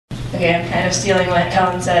Okay, I'm kind of stealing what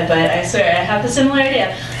Colin said, but I swear I have the similar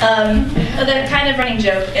idea. The kind of running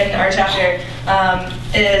joke in our chapter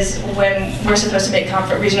is when we're supposed to make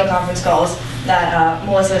regional conference calls that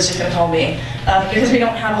Melissa is just going to call me. Because we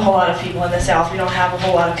don't have a whole lot of people in the South, we don't have a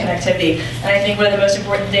whole lot of connectivity. And I think one of the most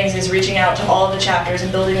important things is reaching out to all of the chapters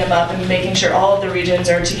and building them up and making sure all of the regions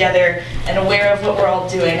are together and aware of what we're all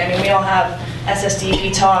doing. I mean, we all have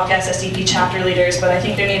SSDP talk, SSDP chapter leaders, but I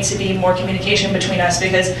think there needs to be more communication between us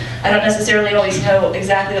because I don't necessarily always know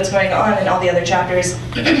exactly what's going on in all the other chapters,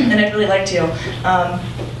 and I'd really like to.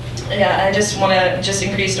 Yeah, I just want to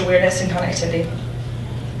increase awareness and connectivity.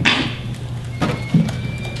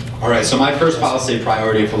 All right, so my first policy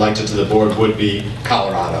priority if elected to the board would be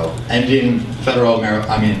Colorado.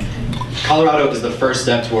 Colorado is the first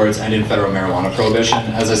step towards ending federal marijuana prohibition.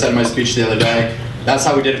 As I said in my speech the other day, that's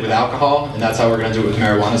how we did it with alcohol, and that's how we're going to do it with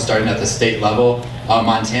marijuana, starting at the state level.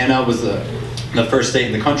 Montana was the first state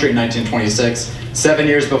in the country in 1926, 7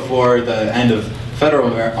 years before the end of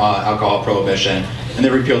federal alcohol prohibition, and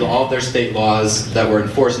they repealed all of their state laws that were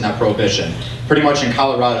enforcing that prohibition. Pretty much in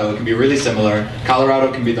Colorado, it can be really similar.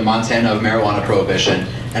 Colorado can be the Montana of marijuana prohibition,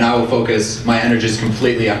 and I will focus my energies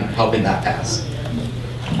completely on helping that pass.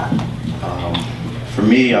 For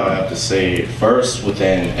me, I would have to say first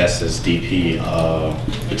within SSDP,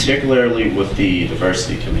 particularly with the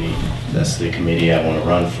diversity committee. That's the committee I want to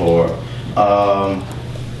run for.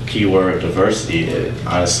 Keyword diversity.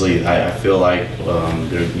 Honestly, I feel like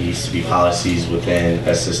there needs to be policies within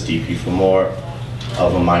SSDP for more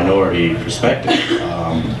of a minority perspective.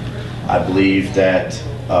 I believe that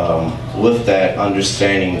with that,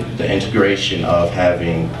 understanding the integration of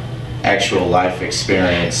having actual life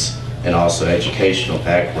experience and also educational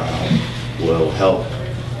background will help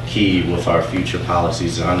key with our future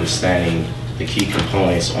policies and understanding the key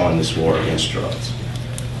components on this war against drugs.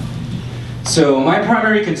 So my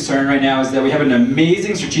primary concern right now is that we have an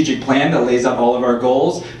amazing strategic plan that lays out all of our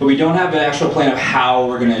goals, but we don't have an actual plan of how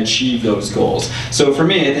we're going to achieve those goals. So for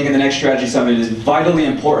me, I think in the next strategy summit, it is vitally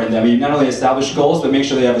important that we not only establish goals, but make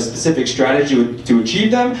sure they have a specific strategy to achieve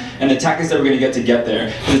them and the tactics that we're going to get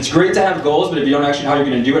there. And it's great to have goals, but if you don't actually know how you're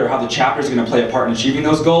going to do it or how the chapters are going to play a part in achieving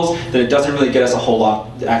those goals, then it doesn't really get us a whole lot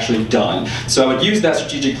actually done. So I would use that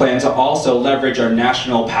strategic plan to also leverage our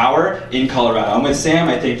national power in Colorado. I'm with Sam.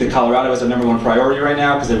 I think that Colorado is a number one priority right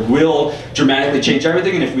now because it will dramatically change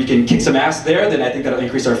everything, and if we can kick some ass there, then I think that'll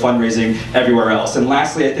increase our fundraising everywhere else. And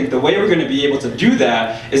lastly, I think the way we're going to be able to do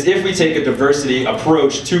that is if we take a diversity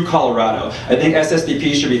approach to Colorado. I think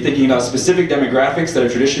SSDP should be thinking about specific demographics that are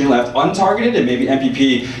traditionally left untargeted, and maybe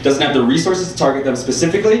MPP doesn't have the resources to target them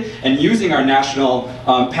specifically, and using our national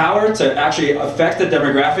power to actually affect the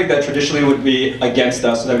demographic that traditionally would be against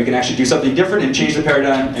us so that we can actually do something different and change the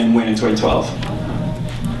paradigm and win in 2012.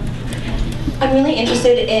 I'm really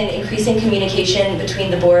interested in increasing communication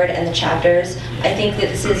between the board and the chapters. I think that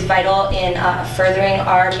this is vital in furthering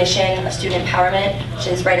our mission of student empowerment, which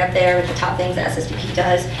is right up there with the top things that SSDP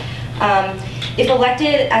does. If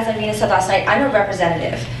elected, as Irina said last night, I'm a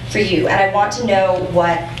representative for you, and I want to know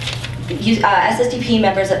what SSDP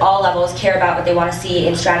members at all levels care about, what they want to see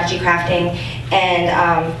in strategy crafting, and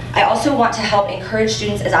I also want to help encourage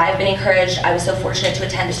students as I have been encouraged. I was so fortunate to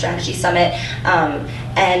attend a strategy summit,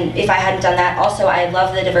 and if I hadn't done that, also I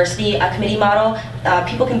love the diversity committee model.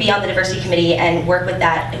 People can be on the diversity committee and work with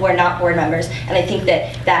that who are not board members, and I think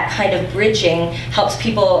that that kind of bridging helps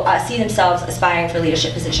people see themselves aspiring for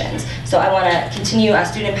leadership positions. So I want to continue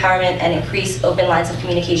student empowerment and increase open lines of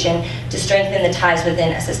communication to strengthen the ties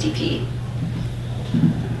within SSDP.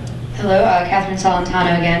 Hello, Catherine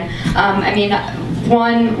Salentano again.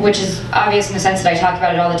 One, which is obvious in the sense that I talk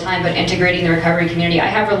about it all the time, but integrating the recovery community. I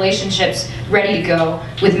have relationships ready to go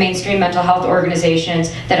with mainstream mental health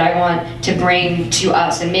organizations that I want to bring to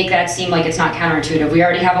us and make that seem like it's not counterintuitive. We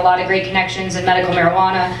already have a lot of great connections in medical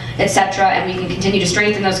marijuana, etc., and we can continue to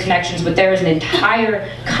strengthen those connections, but there is an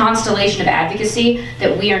entire constellation of advocacy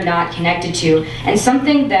that we are not connected to. And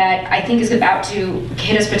something that I think is about to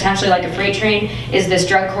hit us potentially like a freight train is this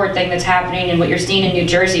drug court thing that's happening and what you're seeing in New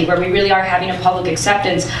Jersey, where we really are having a public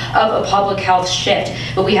acceptance of a public health shift.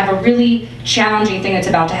 But we have a really challenging thing that's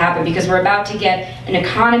about to happen because we're about to get an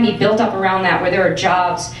economy built up around that where there are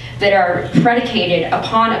jobs that are predicated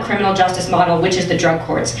upon a criminal justice model, which is the drug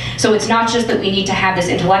courts. So it's not just that we need to have this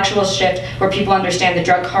intellectual shift where people understand the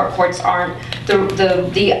drug courts aren't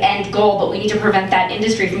the end goal, but we need to prevent that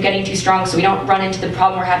industry from getting too strong so we don't run into the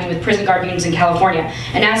problem we're having with prison guard unions in California.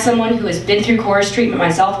 And as someone who has been through coerced treatment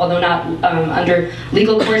myself, although not under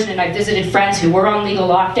legal coercion, and I've visited friends who were on legal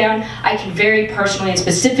lockdown, I can very personally and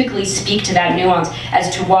specifically speak to that nuance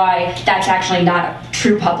as to why that's actually not a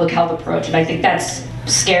true public health approach. And I think that's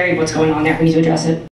scary what's going on there. We need to address it.